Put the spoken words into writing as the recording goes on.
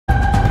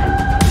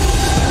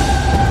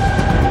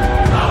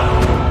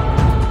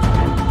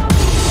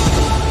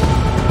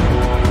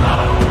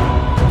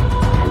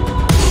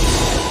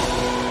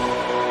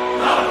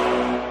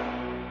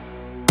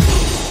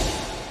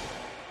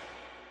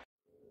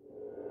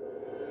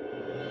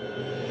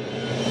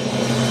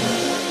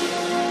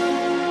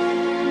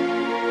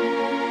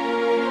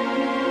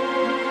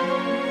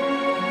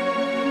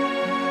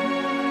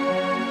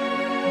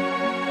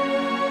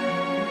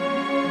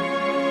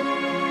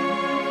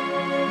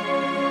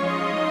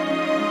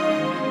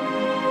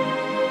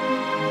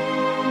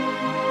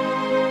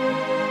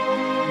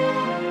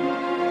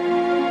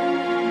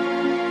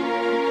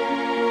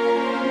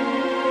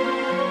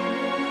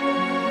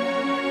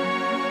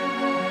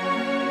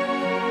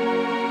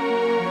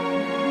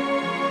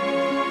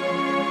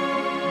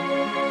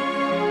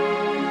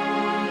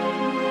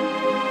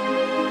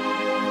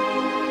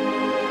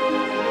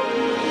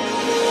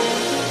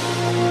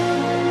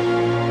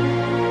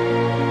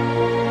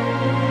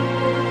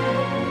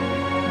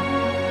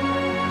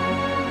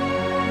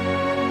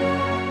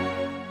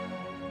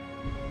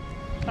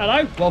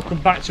Hello,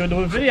 welcome back to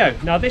another video.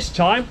 Now this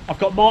time I've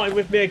got Martin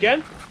with me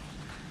again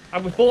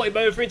and we've brought him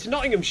over into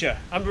Nottinghamshire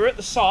and we're at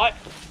the site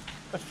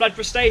of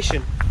Fledborough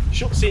Station,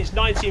 shut since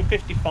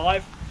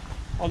 1955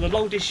 on the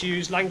long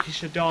disused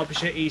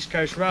Lancashire-Derbyshire East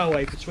Coast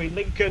Railway between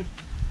Lincoln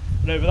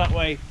and over that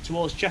way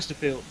towards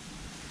Chesterfield.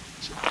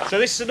 So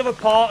this is another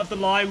part of the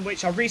line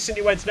which I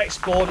recently went and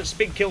explored at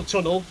Spinkhill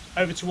Tunnel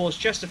over towards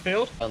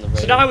Chesterfield.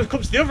 So now we've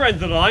come to the other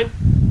end of the line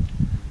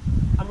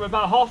and we're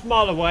about half a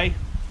mile away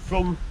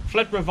from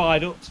Fledborough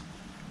Viaduct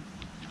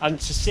and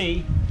to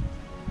see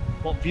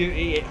what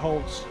beauty it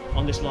holds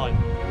on this line.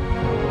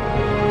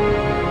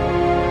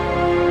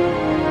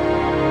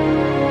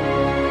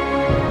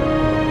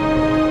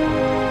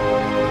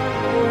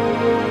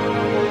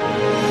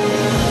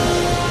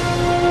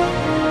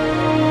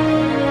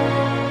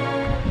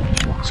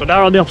 So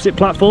now on the opposite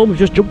platform, we've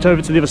just jumped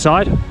over to the other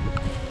side.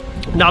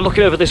 Now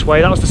looking over this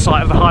way, that was the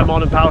site of the High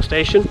Marnham Power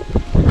Station.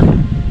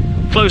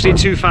 Closed in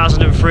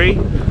 2003.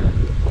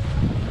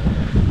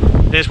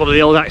 There's one of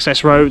the old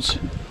access roads.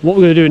 What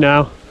we're going to do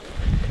now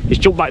is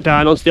jump back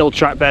down onto the old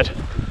track bed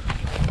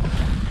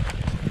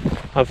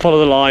and follow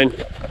the line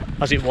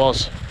as it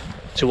was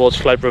towards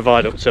Fledborough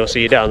Viaduct. So I'll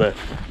see you down there.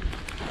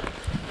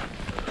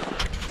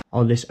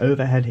 On this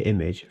overhead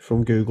image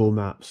from Google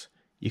Maps,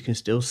 you can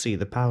still see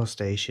the power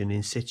station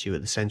in situ at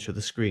the centre of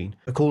the screen.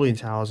 The cooling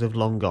towers have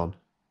long gone.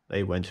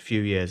 They went a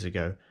few years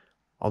ago.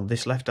 On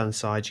this left hand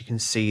side you can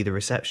see the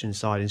reception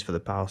sidings for the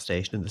power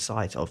station and the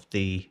site of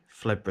the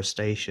Fledborough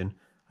Station,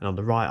 and on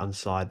the right hand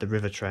side the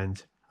River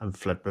Trent and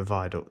Fledborough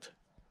Viaduct.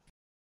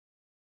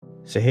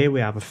 So here we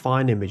have a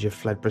fine image of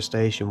Fledborough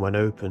Station when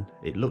open.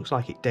 It looks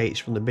like it dates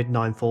from the mid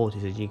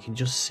 1940s and you can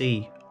just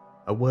see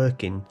a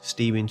working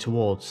steaming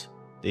towards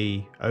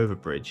the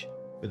overbridge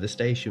with the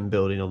station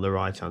building on the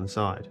right hand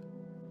side.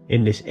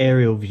 In this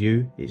aerial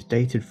view, it's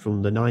dated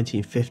from the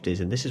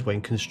 1950s and this is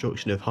when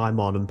construction of High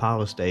Marnham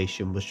Power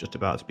Station was just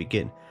about to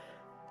begin.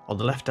 On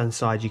the left hand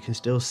side you can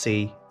still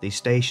see the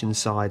station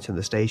sites and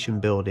the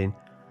station building,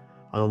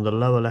 and on the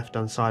lower left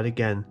hand side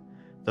again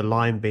the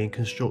line being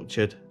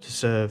constructed to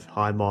serve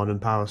High Marnham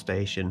Power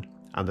Station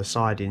and the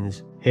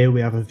sidings. Here we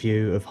have a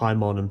view of High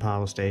Marnham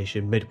Power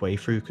Station midway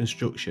through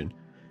construction.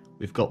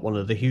 We've got one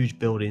of the huge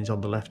buildings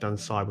on the left hand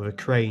side with a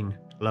crane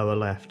lower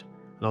left,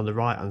 and on the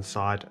right hand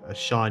side a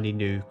shiny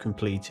new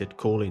completed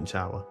cooling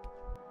tower.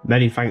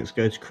 Many thanks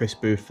go to Chris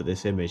Booth for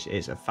this image.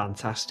 It's a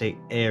fantastic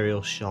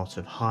aerial shot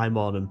of High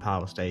Marnham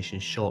Power Station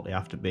shortly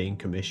after being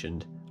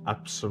commissioned.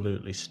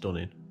 Absolutely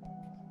stunning.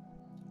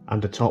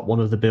 And atop one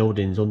of the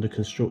buildings under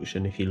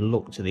construction, if you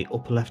look to the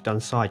upper left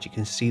hand side you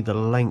can see the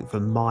length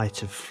and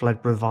might of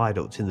Fledborough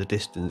Viaduct in the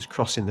distance,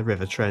 crossing the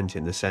River Trent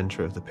in the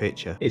centre of the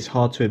picture. It's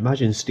hard to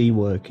imagine steam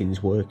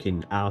workings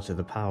working out of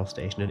the power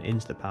station and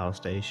into the power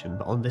station,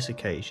 but on this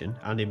occasion,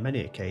 and in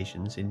many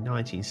occasions, in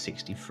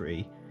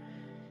 1963,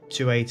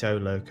 280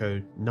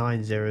 loco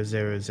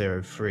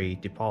 90003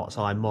 departs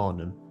High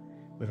Marnham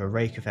with a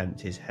rake of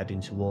empties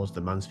heading towards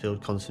the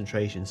Mansfield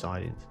concentration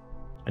sidings.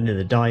 And in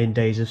the dying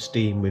days of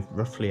steam with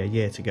roughly a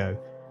year to go,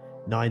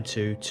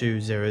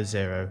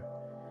 92200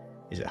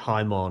 is at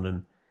High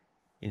Marnham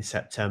in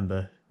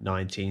September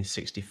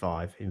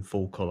 1965 in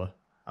full colour.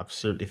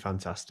 Absolutely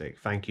fantastic.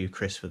 Thank you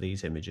Chris for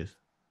these images.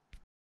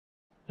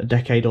 A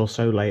decade or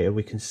so later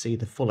we can see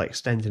the full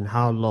extent and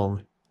how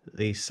long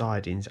these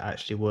sidings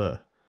actually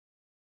were.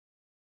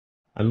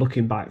 And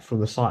looking back from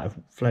the site of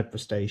Fledborough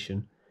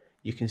Station,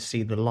 you can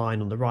see the line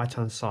on the right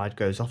hand side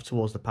goes off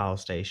towards the power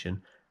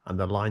station, and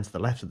the line to the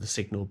left of the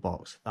signal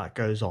box that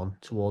goes on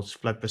towards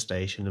Fledborough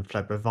Station and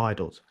Fledborough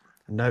Viaduct.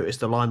 And notice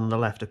the line on the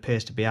left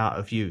appears to be out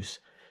of use,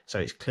 so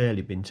it's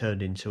clearly been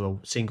turned into a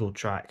single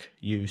track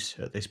use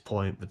at this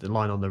point, with the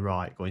line on the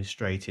right going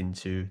straight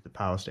into the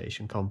power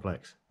station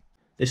complex.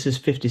 This is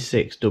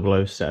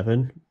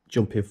 56007,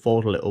 jumping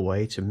forward a little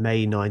way to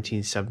May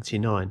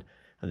 1979,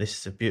 and this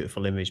is a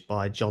beautiful image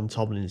by John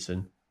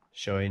Tomlinson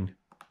showing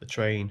the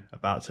train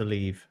about to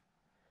leave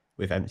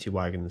with empty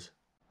wagons.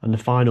 And the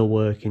final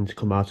working to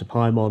come out of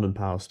High Marnham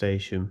Power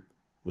Station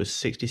was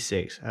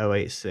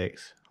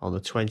 66086 on the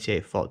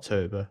 28th of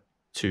October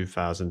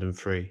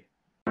 2003.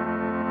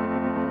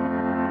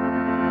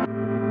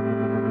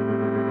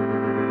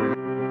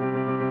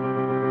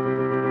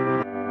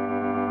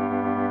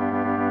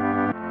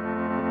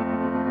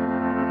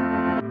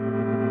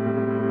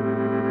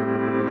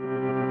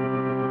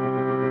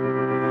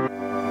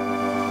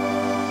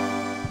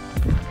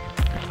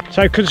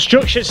 So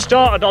construction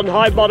started on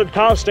High Marnham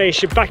Power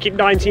Station back in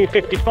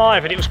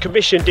 1955 and it was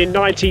commissioned in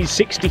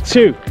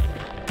 1962.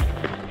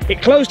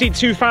 It closed in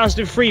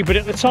 2003, but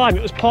at the time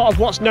it was part of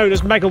what's known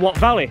as Megawatt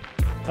Valley.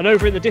 And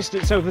over in the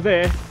distance over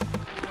there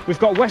we've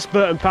got West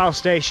Burton Power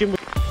Station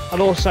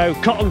and also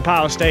Cotton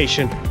Power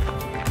Station.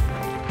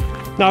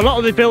 Now a lot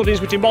of the buildings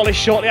were demolished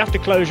shortly after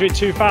closure in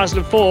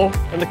 2004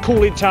 and the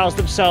cooling towers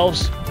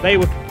themselves, they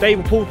were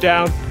pulled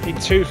down in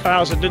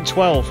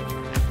 2012.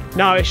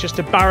 Now it's just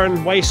a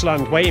barren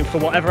wasteland waiting for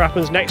whatever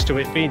happens next to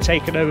it being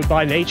taken over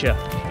by nature.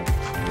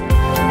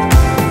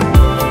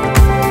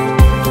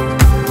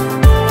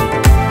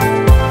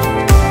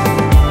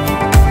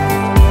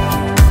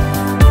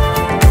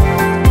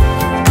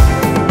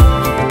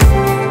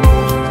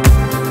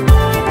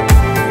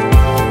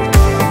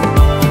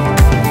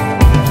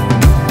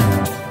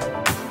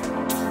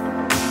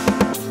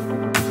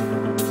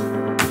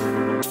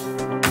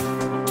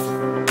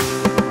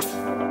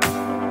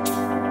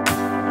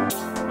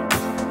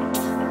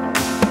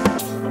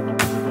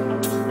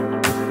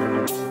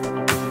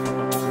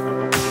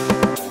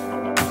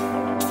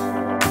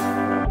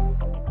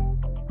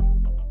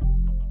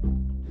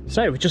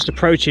 So we're just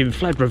approaching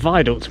Fledborough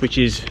Viaduct, which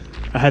is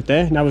ahead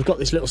there. Now we've got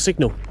this little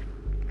signal.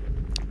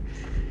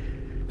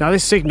 Now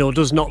this signal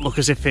does not look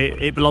as if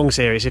it belongs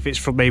here, as if it's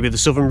from maybe the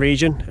southern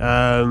region,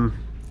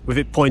 with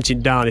it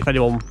pointing down. If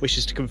anyone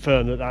wishes to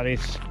confirm that that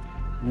is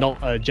not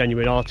a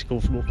genuine article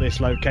from up this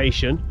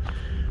location,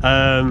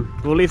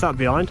 we'll leave that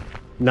behind.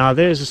 Now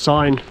there's a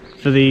sign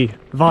for the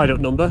viaduct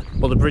number,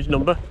 or the bridge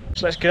number.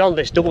 So let's get on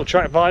this double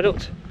track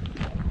viaduct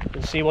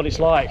and see what it's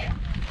like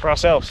for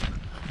ourselves.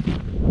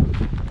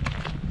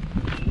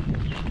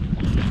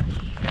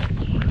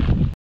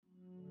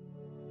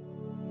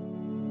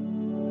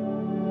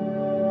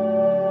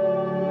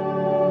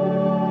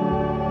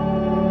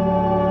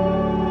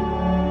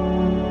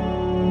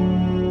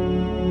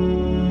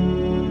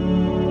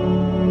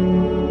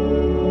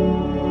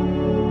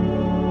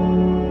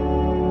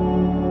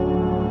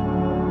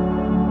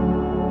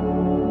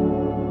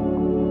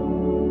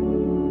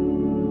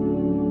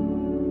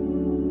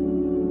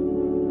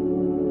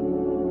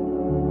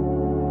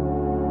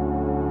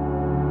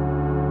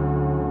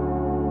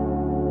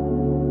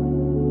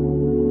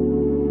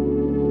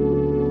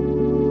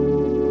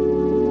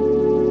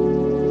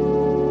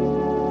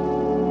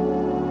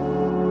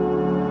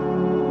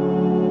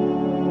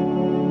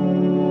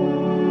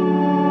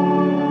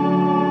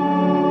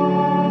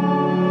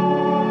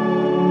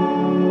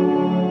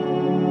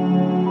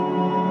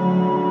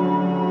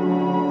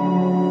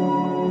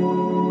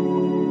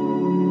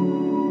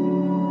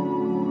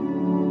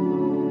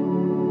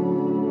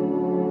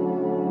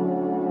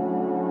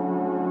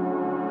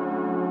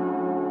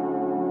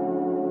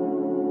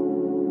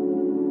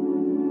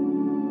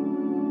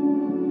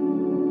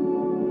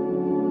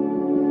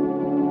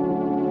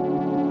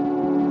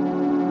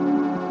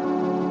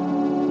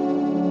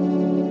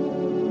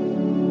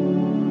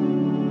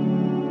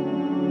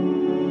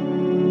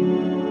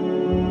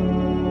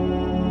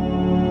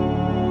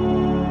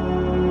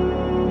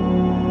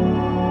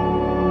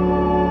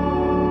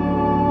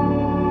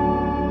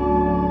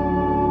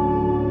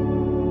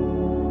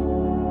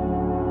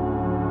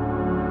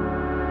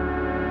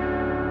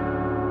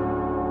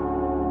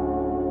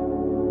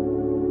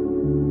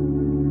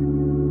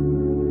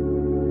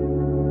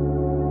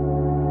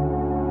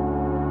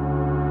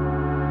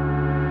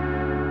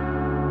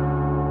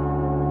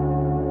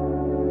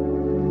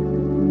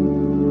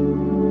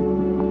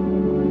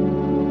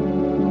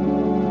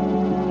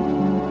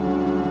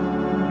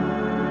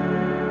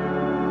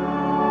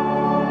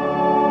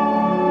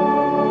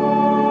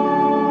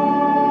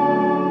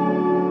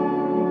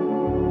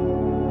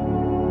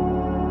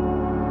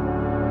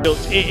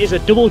 It is a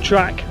double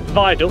track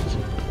viaduct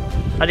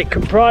and it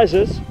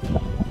comprises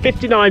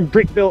 59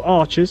 brick built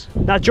arches.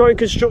 Now during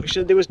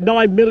construction there was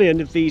 9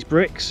 million of these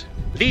bricks.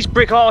 These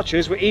brick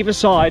arches were either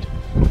side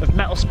of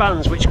metal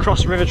spans which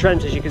cross the River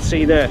Trent, as you can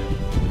see there.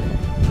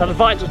 Now the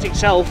viaduct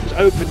itself was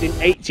opened in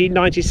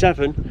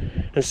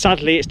 1897 and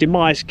sadly its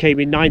demise came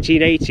in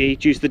 1980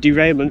 due to the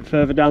derailment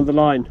further down the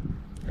line.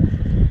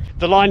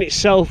 The line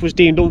itself was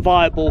deemed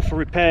unviable for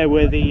repair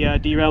where the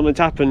derailment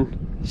happened.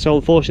 So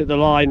unfortunately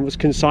the line was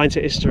consigned to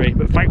history,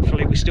 but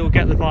thankfully we still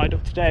get the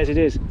viaduct today as it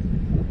is.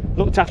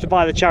 Looked after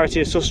by the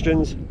charity of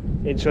Sustrans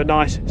into a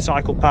nice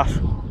cycle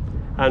path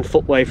and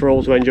footway for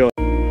all to enjoy.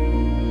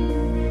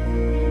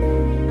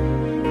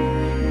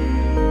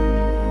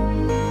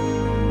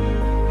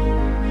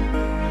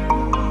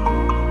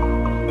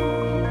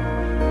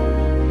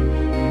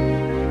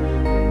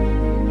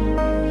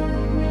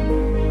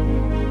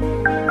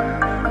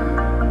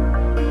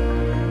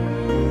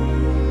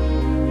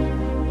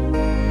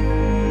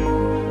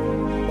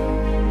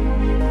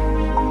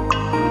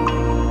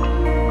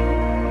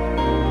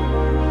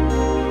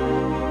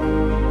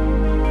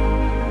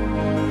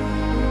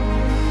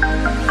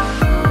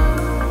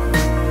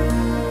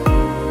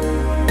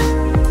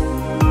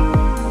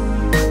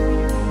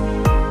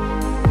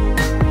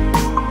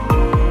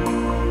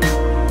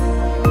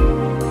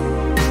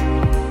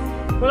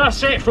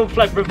 That's it from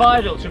Fledborough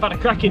Viaduct. We've had a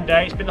cracking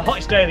day. It's been the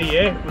hottest day of the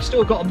year. We've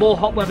still got more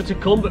hot weather to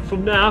come, but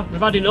from now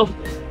we've had enough.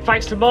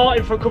 Thanks to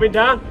Martin for coming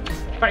down.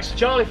 Thanks to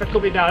Charlie for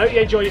coming down. I hope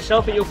you enjoyed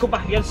yourself and you'll come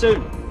back again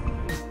soon.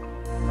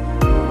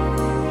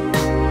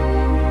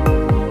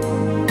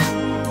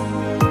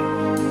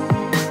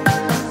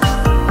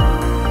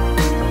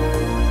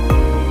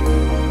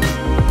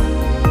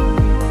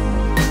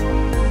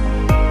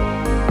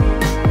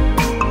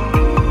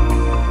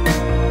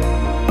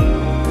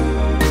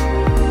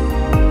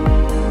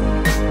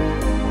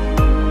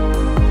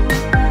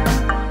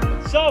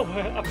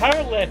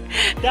 Apparently,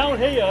 down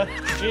here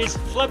is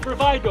Fledborough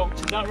Viaduct,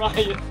 is that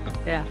right?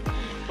 Yeah.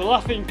 We're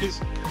laughing because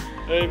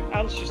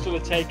Ant's just done a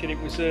take and it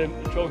was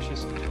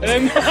atrocious.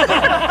 Thank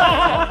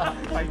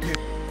you.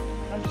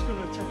 I'm just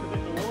going to take a bit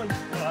of the line.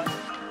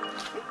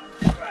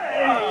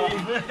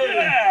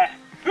 Hey.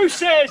 Who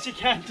says you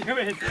can't do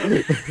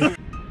it?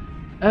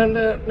 And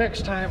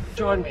next time,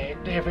 join me,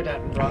 David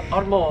Attenborough,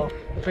 on more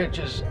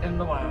Adventures in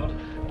the Wild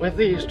with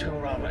these two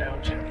rather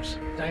old chaps.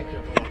 Thank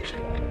you for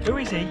watching. Who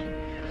is he?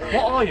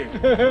 What are you?